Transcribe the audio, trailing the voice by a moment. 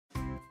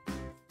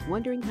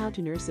Wondering how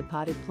to nurse a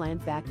potted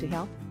plant back to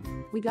health?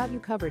 We got you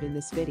covered in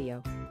this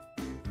video.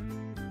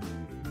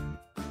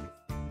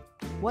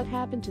 What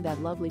happened to that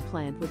lovely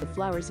plant with the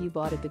flowers you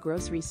bought at the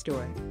grocery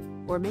store?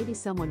 Or maybe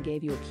someone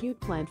gave you a cute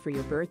plant for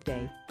your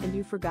birthday and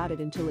you forgot it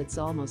until it's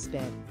almost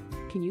dead.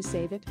 Can you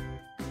save it?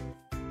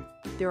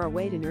 There are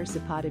ways to nurse a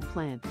potted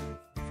plant.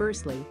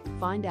 Firstly,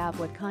 find out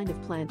what kind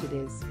of plant it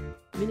is.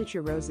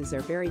 Miniature roses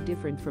are very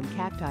different from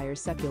cacti or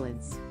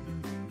succulents.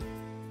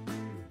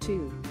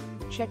 2.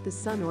 Check the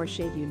sun or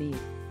shade you need.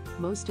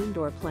 Most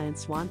indoor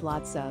plants want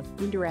lots of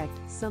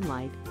indirect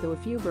sunlight, though a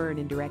few burn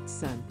in direct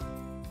sun.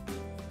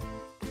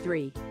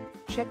 3.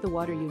 Check the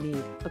water you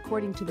need,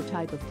 according to the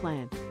type of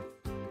plant.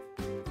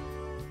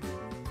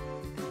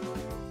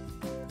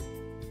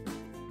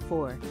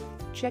 4.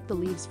 Check the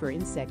leaves for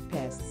insect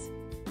pests.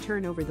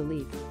 Turn over the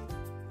leaf.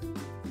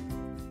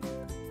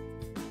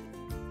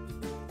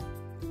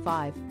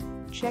 5.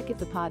 Check if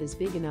the pot is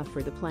big enough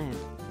for the plant.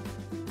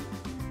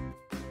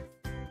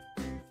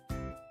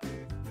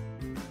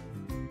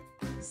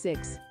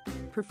 6.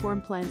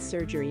 Perform plant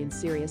surgery in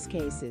serious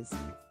cases.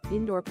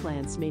 Indoor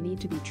plants may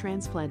need to be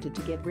transplanted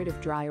to get rid of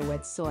dry or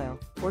wet soil,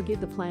 or give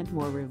the plant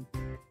more room.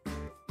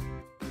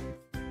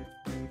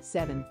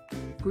 7.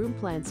 Groom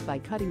plants by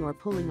cutting or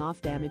pulling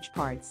off damaged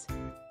parts.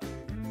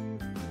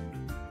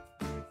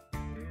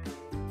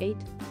 8.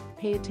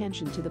 Pay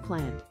attention to the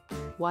plant.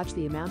 Watch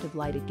the amount of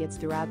light it gets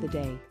throughout the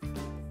day.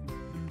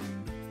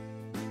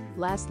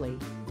 Lastly,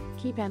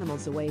 keep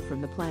animals away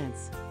from the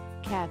plants.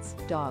 Cats,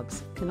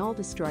 dogs can all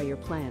destroy your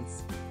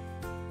plants.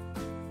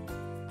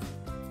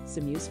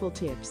 Some useful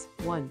tips.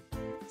 1.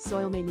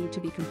 Soil may need to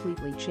be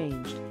completely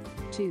changed.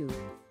 2.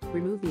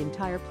 Remove the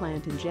entire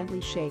plant and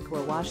gently shake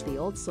or wash the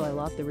old soil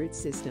off the root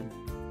system.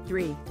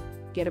 3.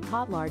 Get a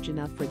pot large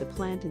enough for the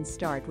plant and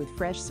start with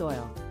fresh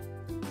soil.